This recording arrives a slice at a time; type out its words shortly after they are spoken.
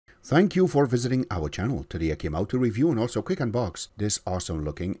Thank you for visiting our channel. Today I came out to review and also quick unbox this awesome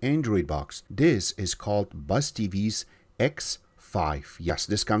looking Android box. This is called Buzztv's X5. Yes,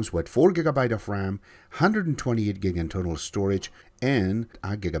 this comes with 4 GB of RAM, 128 GB internal storage, and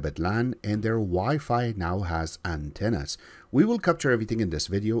a gigabit LAN, and their Wi-Fi now has antennas. We will capture everything in this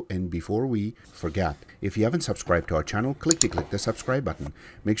video, and before we forget, if you haven't subscribed to our channel, click the subscribe button.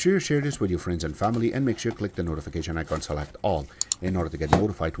 Make sure you share this with your friends and family, and make sure you click the notification icon, select all, in order to get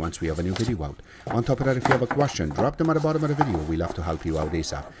notified once we have a new video out. On top of that, if you have a question, drop them at the bottom of the video. We love to help you out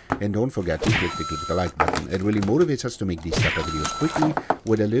ASAP. And don't forget to click the like button. It really motivates us to make these type of videos quickly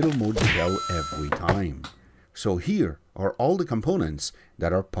with a little more detail every time. So here are all the components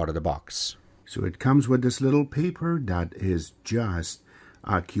that are part of the box. So it comes with this little paper that is just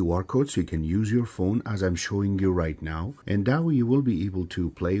a QR code, so you can use your phone as I'm showing you right now. And that way you will be able to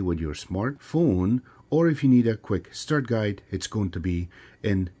play with your smartphone, or if you need a quick start guide, it's going to be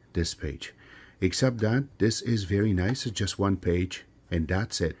in this page. Except that this is very nice. It's just one page and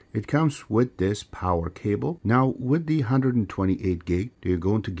that's it. It comes with this power cable. Now with the 128 gig, they're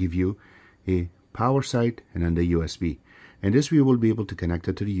going to give you a power side and then the USB. And this we will be able to connect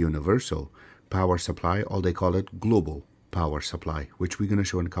it to the universal power supply, or they call it global power supply, which we're going to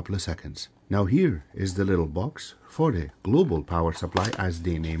show in a couple of seconds. Now here is the little box for the global power supply, as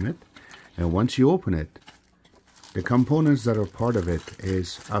they name it. And once you open it, the components that are part of it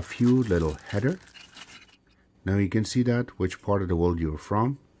is a few little header. Now you can see that which part of the world you're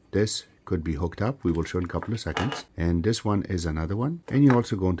from. This could be hooked up. We will show in a couple of seconds. And this one is another one. And you're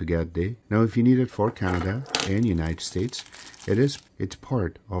also going to get the, now if you need it for Canada and United States, it's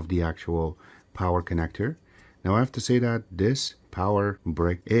part of the actual power connector. Now I have to say that this power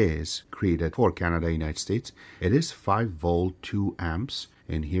brick is created for Canada, United States. It is 5 volt, 2 amps.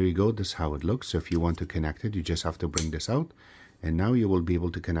 And here you go, this is how it looks. So if you want to connect it, you just have to bring this out. And now you will be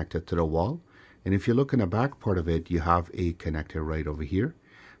able to connect it to the wall. And if you look in the back part of it, you have a connector right over here.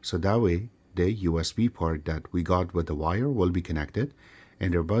 So that way, the USB part that we got with the wire will be connected.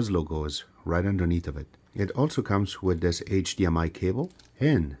 And their Buzz logo is right underneath of it. It also comes with this HDMI cable.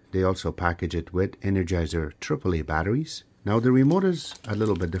 And they also package it with Energizer AAA batteries. Now the remote is a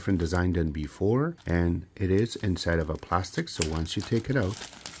little bit different design than before, and it is inside of a plastic. So once you take it out,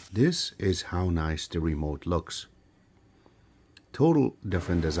 this is how nice the remote looks. Total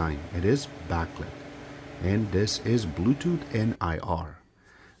different design. It is backlit, and this is Bluetooth and IR.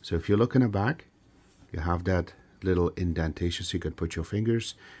 So if you look in the back, you have that little indentation so you can put your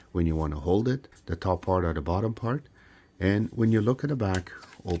fingers when you want to hold it, the top part or the bottom part. And when you look at the back,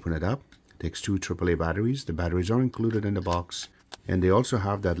 open it up. Takes 2 AAA batteries. The batteries are included in the box, and they also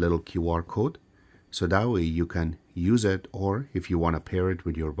have that little QR code, so that way you can use it, or if you want to pair it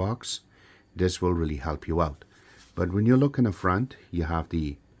with your box, this will really help you out. But when you look in the front, you have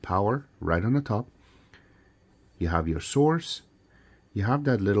the power right on the top, you have your source, you have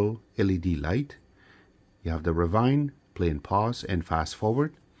that little LED light, you have the rewind, play and pause, and fast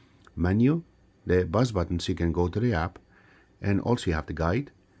forward menu, the buzz button so you can go to the app, and also you have the guide,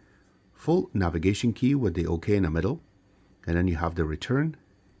 full navigation key with the OK in the middle, and then you have the return,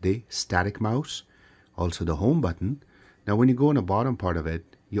 the static mouse, also the home button. Now when you go in the bottom part of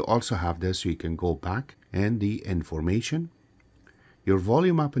it, you also have this so you can go back, and the information, your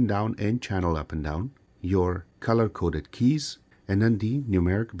volume up and down and channel up and down, your color coded keys, and then the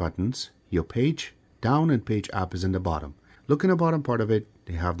numeric buttons. Your page down and page up is in the bottom. Look in the bottom part of it,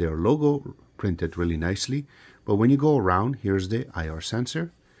 they have their logo printed really nicely, but when you go around, here's the IR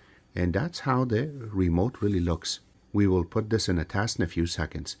sensor. And that's how the remote really looks. We will put this in a test in a few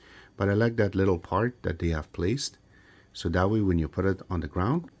seconds. But I like that little part that they have placed. So that way when you put it on the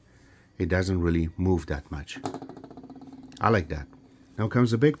ground, it doesn't really move that much. I like that. Now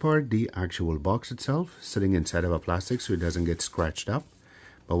comes the big part, the actual box itself, sitting inside of a plastic so it doesn't get scratched up.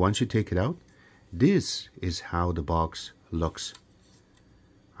 But once you take it out, this is how the box looks.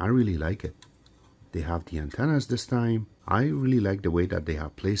 I really like it. They have the antennas this time. I really like the way that they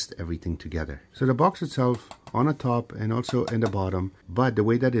have placed everything together. So the box itself on the top and also in the bottom, but the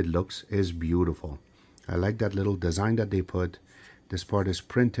way that it looks is beautiful. I like that little design that they put. This part is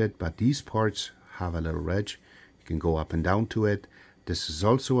printed, but these parts have a little edge. You can go up and down to it. This is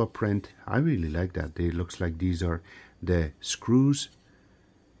also a print. I really like that. It looks like these are the screws.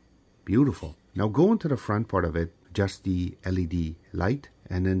 Beautiful. Now go into the front part of it, just the LED light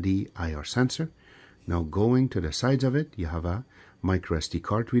and then the IR sensor. Now going to the sides of it, you have a micro SD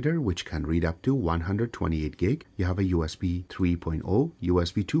card reader which can read up to 128 gig. You have a USB 3.0,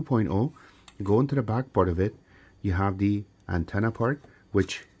 USB 2.0. Go into the back part of it, you have the antenna part,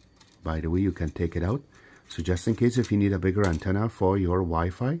 which by the way you can take it out. So just in case if you need a bigger antenna for your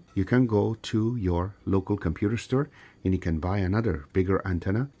Wi-Fi, you can go to your local computer store and you can buy another bigger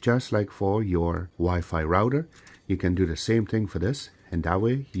antenna, just like for your Wi-Fi router. You can do the same thing for this, and that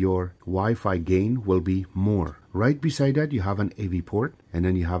way your Wi-Fi gain will be more. Right beside that, you have an AV port, and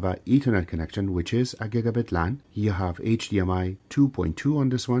then you have an Ethernet connection, which is a gigabit LAN. You have HDMI 2.2 on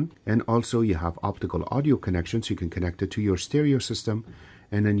this one, and also you have optical audio connections. You can connect it to your stereo system.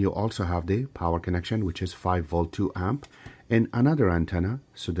 And then you also have the power connection, which is 5 volt 2 amp, and another antenna.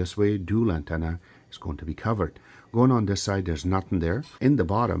 So this way dual antenna is going to be covered. Going on this side, there's nothing there. In the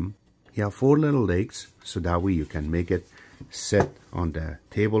bottom, you have 4 little legs, so that way you can make it sit on the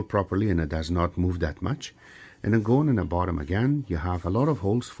table properly and it does not move that much. And then going in the bottom again, you have a lot of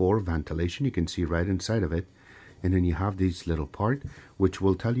holes for ventilation. You can see right inside of it. And then you have this little part which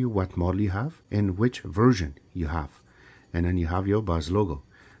will tell you what model you have and which version you have. And then you have your Buzz logo.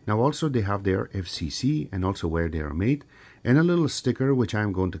 Now also they have their FCC and also where they are made, and a little sticker which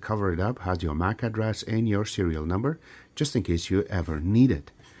I'm going to cover it up, has your MAC address and your serial number just in case you ever need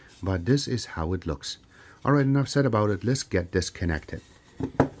it. But this is how it looks. Alright, enough said about it. Let's get this connected.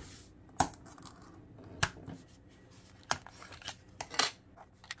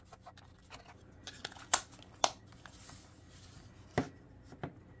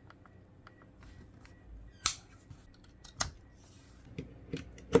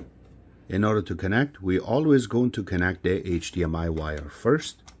 In order to connect, we always going to connect the HDMI wire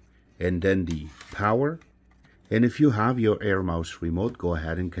first, and then the power. And if you have your Air Mouse remote, go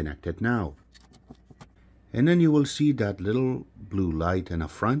ahead and connect it now. And then you will see that little blue light in the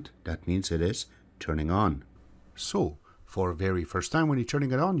front. That means it is turning on. So, for very first time when you're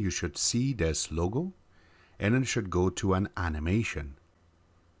turning it on, you should see this logo, and then it should go to an animation.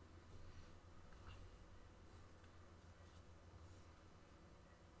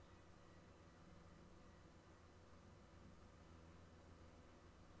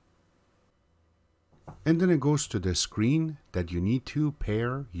 And then it goes to the screen that you need to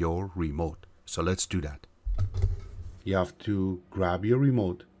pair your remote. So let's do that. You have to grab your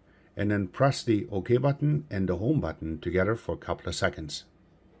remote and then press the OK button and the home button together for a couple of seconds.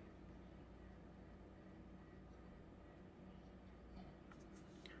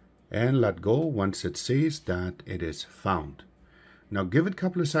 And let go once it says that it is found. Now give it a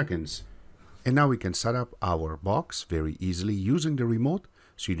couple of seconds. And now we can set up our box very easily using the remote.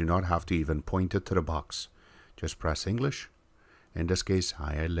 So you do not have to even point it to the box. Just press English. In this case,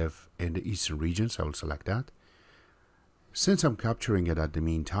 I live in the eastern region, so I will select that. Since I'm capturing it at the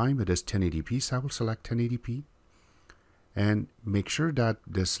meantime, it is 1080p, so I will select 1080p. And make sure that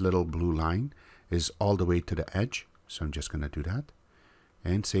this little blue line is all the way to the edge. So I'm just going to do that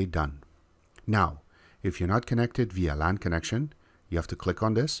and say done. Now, if you're not connected via LAN connection, you have to click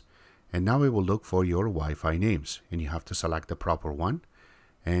on this. And now it will look for your Wi-Fi names. And you have to select the proper one.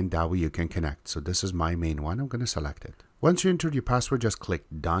 And that way you can connect. So this is my main one. I'm going to select it. Once you entered your password, just click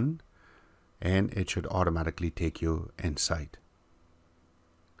done and it should automatically take you inside.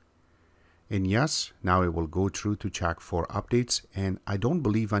 And yes, now it will go through to check for updates, and I don't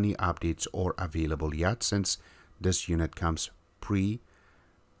believe any updates are available yet since this unit comes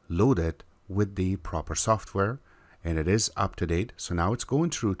pre-loaded with the proper software and it is up to date. So now it's going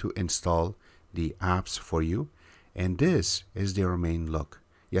through to install the apps for you, and this is their main look.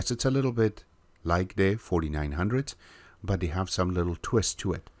 Yes, it's a little bit like the 4900s, but they have some little twist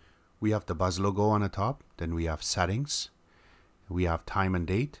to it. We have the Buzz logo on the top, then we have settings, we have time and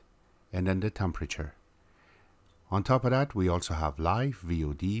date, and then the temperature. On top of that, we also have live,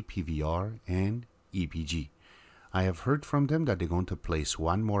 VOD, PVR, and EPG. I have heard from them that they're going to place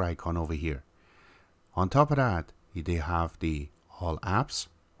one more icon over here. On top of that, they have the all apps,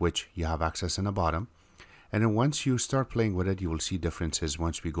 which you have access in the bottom. And then once you start playing with it, you will see differences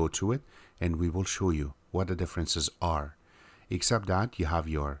once we go through it, and we will show you what the differences are. Except that you have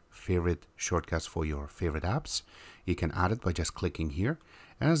your favorite shortcuts for your favorite apps. You can add it by just clicking here.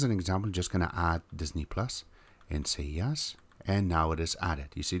 And as an example, just going to add Disney Plus and say yes. And now it is added.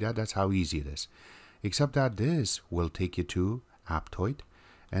 You see that? That's how easy it is. Except that this will take you to Aptoid,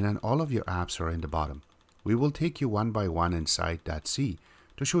 and then all of your apps are in the bottom. We will take you one by one inside that C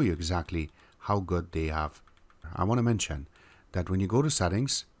to show you exactly how good they have. I want to mention that when you go to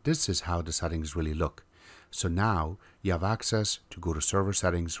settings, this is how the settings really look. So now you have access to go to server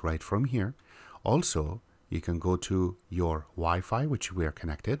settings right from here. Also, you can go to your Wi-Fi, which we are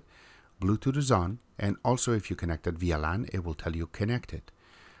connected. Bluetooth is on, and also if you connected via LAN, it will tell you connected.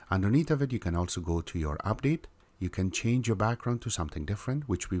 Underneath of it, you can also go to your update. you can change your background to something different,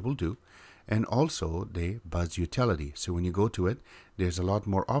 which we will do. And also the Buzz utility. So when you go to it, there's a lot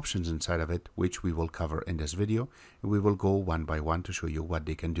more options inside of it, which we will cover in this video. We will go one by one to show you what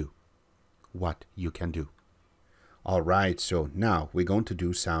they can do, what you can do. All right, so now we're going to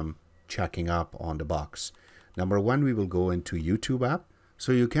do some checking up on the box. Number one, we will go into YouTube app.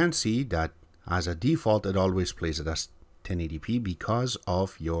 So you can see that as a default, it always plays it as 1080p because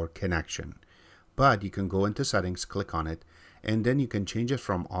of your connection. But you can go into settings, click on it, and then you can change it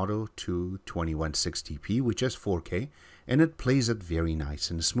from auto to 2160p, which is 4K, and it plays it very nice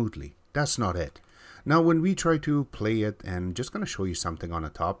and smoothly. That's not it. Now, when we try to play it, and just going to show you something on the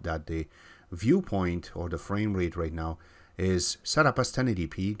top, that the viewpoint or the frame rate right now is set up as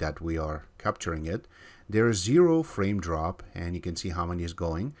 1080p, that we are capturing it. There is 0 frame drop, and you can see how many is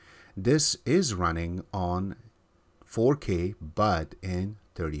going. This is running on 4K, but in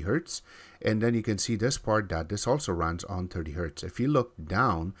 30 hertz. And then you can see this part that this also runs on 30 hertz. If you look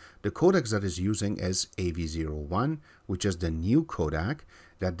down, the codec that is using is AV01, which is the new codec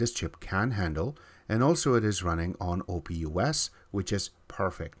that this chip can handle. And also it is running on OPUS, which is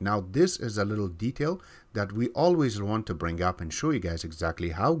perfect. Now this is a little detail that we always want to bring up and show you guys exactly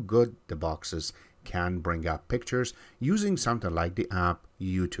how good the boxes can bring up pictures using something like the app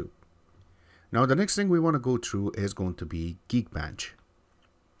YouTube. Now the next thing we want to go through is going to be Geekbench.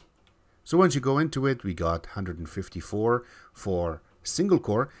 So once you go into it, we got 154 for single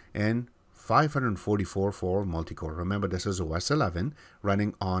core and 544 for multi-core. Remember, this is OS 11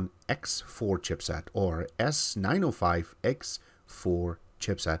 running on X4 chipset or S905X4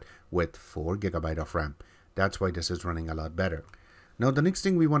 chipset with 4 GB of RAM. That's why this is running a lot better. Now the next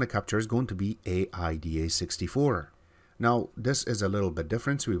thing we want to capture is going to be AIDA64. Now this is a little bit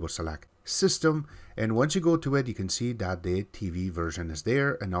different, so we will select system, and once you go to it, you can see that the TV version is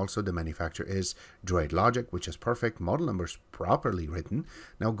there, and also the manufacturer is Droid Logic, which is perfect. Model numbers properly written.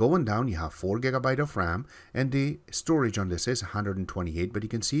 Now going down, you have 4 GB of RAM, and the storage on this is 128, but you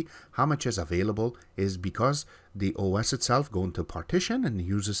can see how much is available is because the OS itself going to partition and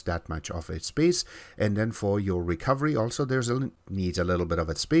uses that much of its space. And then for your recovery also needs a little bit of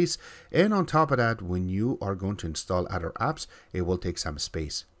its space, and on top of that, when you are going to install other apps, it will take some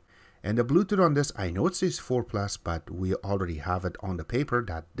space. And the Bluetooth on this, I know it says 4+, but we already have it on the paper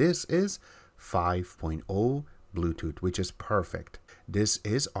that this is 5.0 Bluetooth, which is perfect. This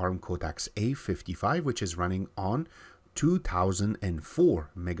is ARM Cortex-A55, which is running on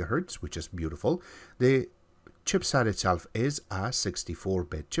 2004 megahertz, which is beautiful. The chipset itself is a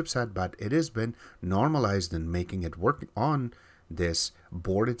 64-bit chipset, but it has been normalized in making it work on this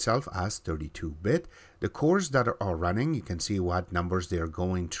board itself as 32-bit. The cores that are running, you can see what numbers they are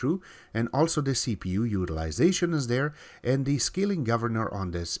going through, and also the CPU utilization is there, and the scaling governor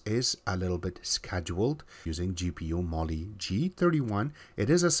on this is a little bit scheduled using GPU Mali G31. It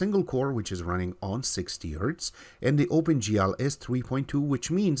is a single core which is running on 60 Hz, and the OpenGL is 3.2,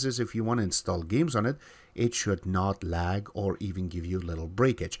 which means is if you want to install games on it, it should not lag or even give you little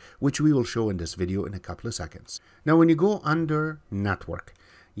breakage, which we will show in this video in a couple of seconds. Now when you go under network,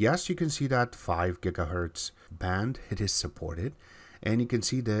 yes, you can see that 5 GHz band, it is supported, and you can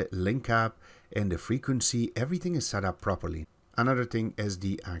see the link app and the frequency, everything is set up properly. Another thing is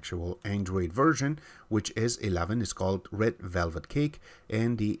the actual Android version, which is 11. It's called Red Velvet Cake,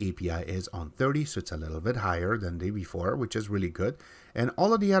 and the API is on 30, so it's a little bit higher than the before, which is really good. And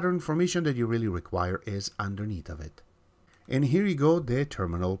all of the other information that you really require is underneath of it. And here you go, the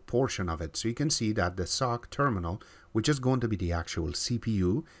terminal portion of it. So you can see that the SOC terminal, which is going to be the actual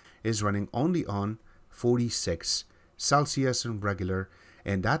CPU, is running only on 46 Celsius and regular,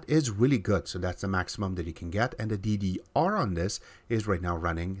 and that is really good. So that's the maximum that you can get, and the DDR on this is right now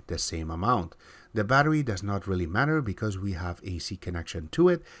running the same amount. The battery does not really matter because we have AC connection to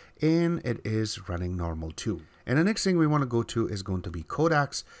it, and it is running normal too. And the next thing we want to go to is going to be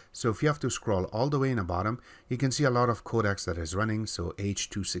codecs. So if you have to scroll all the way in the bottom, you can see a lot of codecs that is running. So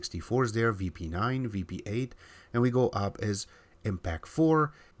H.264 is there, VP9, VP8, and we go up is MPEG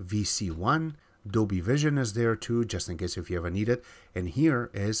 4, VC1, Dolby Vision is there too, just in case if you ever need it. And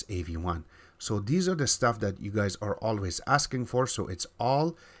here is AV1. So these are the stuff that you guys are always asking for. So it's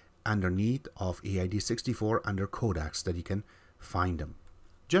all underneath of AID64 under codecs that you can find them.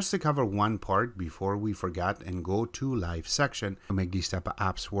 Just to cover one part before we forget and go to live section to make these type of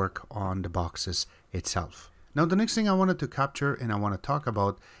apps work on the boxes itself. Now the next thing I wanted to capture and I want to talk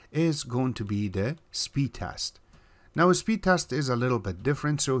about is going to be the speed test. Now a speed test is a little bit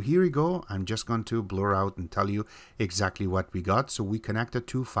different, so here we go. I'm just going to blur out and tell you exactly what we got. So we connected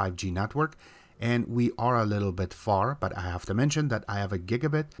to 5G network and we are a little bit far, but I have to mention that I have a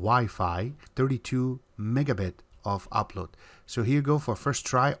gigabit Wi-Fi, 32 megabit of upload. So here you go. For first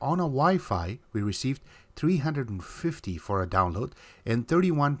try on a Wi-Fi, we received 350 for a download and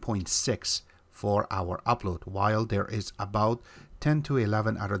 31.6 for our upload, while there is about 10 to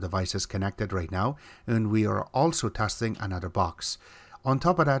 11 other devices connected right now, and we are also testing another box. On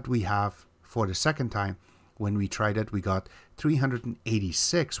top of that, we have, for the second time when we tried it, we got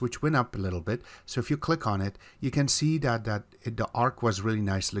 386, which went up a little bit. So if you click on it, you can see that the arc was really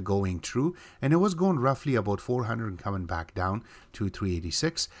nicely going through, and it was going roughly about 400 and coming back down to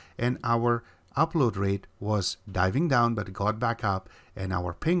 386, and our upload rate was diving down, but it got back up, and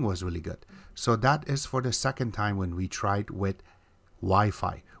our ping was really good. So that is for the second time when we tried with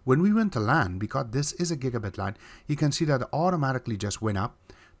Wi-Fi. When we went to LAN, because this is a gigabit LAN, you can see that it automatically just went up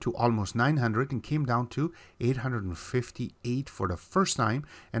to almost 900 and came down to 858 for the first time,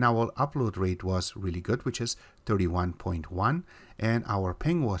 and our upload rate was really good, which is 31.1, and our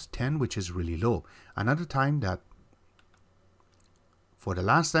ping was 10, which is really low. Another time that for the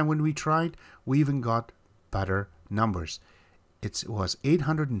last time when we tried, we even got better numbers. It was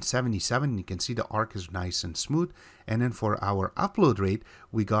 877. You can see the arc is nice and smooth. And then for our upload rate,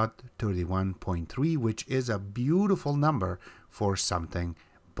 we got 31.3, which is a beautiful number for something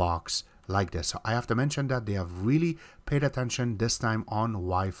box like this. So I have to mention that they have really paid attention this time on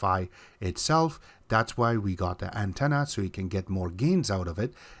Wi-Fi itself. That's why we got the antenna, so you can get more gains out of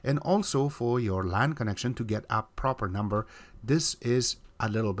it, and also for your LAN connection to get a proper number. This is a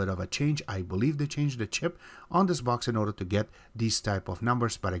little bit of a change. I believe they changed the chip on this box in order to get these type of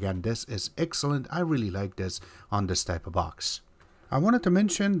numbers, but again, this is excellent. I really like this on this type of box. I wanted to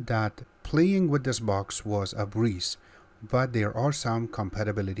mention that playing with this box was a breeze, but there are some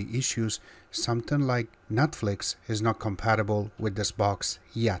compatibility issues. Something like Netflix is not compatible with this box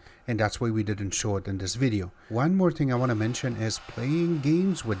yet, and that's why we didn't show it in this video. One more thing I want to mention is playing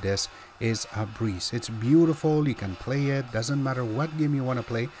games with this is a breeze. It's beautiful. You can play it. Doesn't matter what game you want to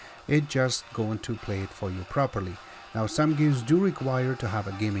play, it's just going to play it for you properly. Now, some games do require to have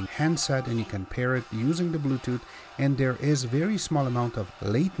a gaming handset, and you can pair it using the Bluetooth, and there is very small amount of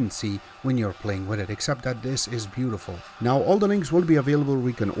latency when you're playing with it, except that this is beautiful. Now, all the links will be available where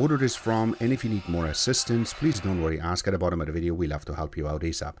you can order this from, and if you need more assistance, please don't worry, ask at the bottom of the video. We'll have to help you out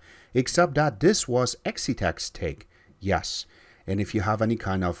ASAP. Except that this was Exitech's take. Yes. And if you have any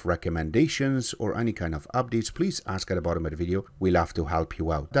kind of recommendations or any kind of updates, please ask at the bottom of the video. We'll have to help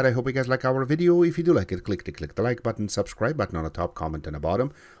you out. That I hope you guys like our video. If you do like it, click the like button, subscribe button on the top, comment on the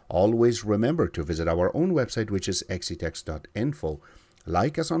bottom. Always remember to visit our own website, which is exitex.info.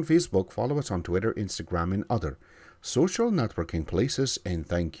 Like us on Facebook, follow us on Twitter, Instagram, and other social networking places, and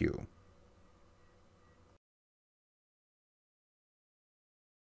thank you.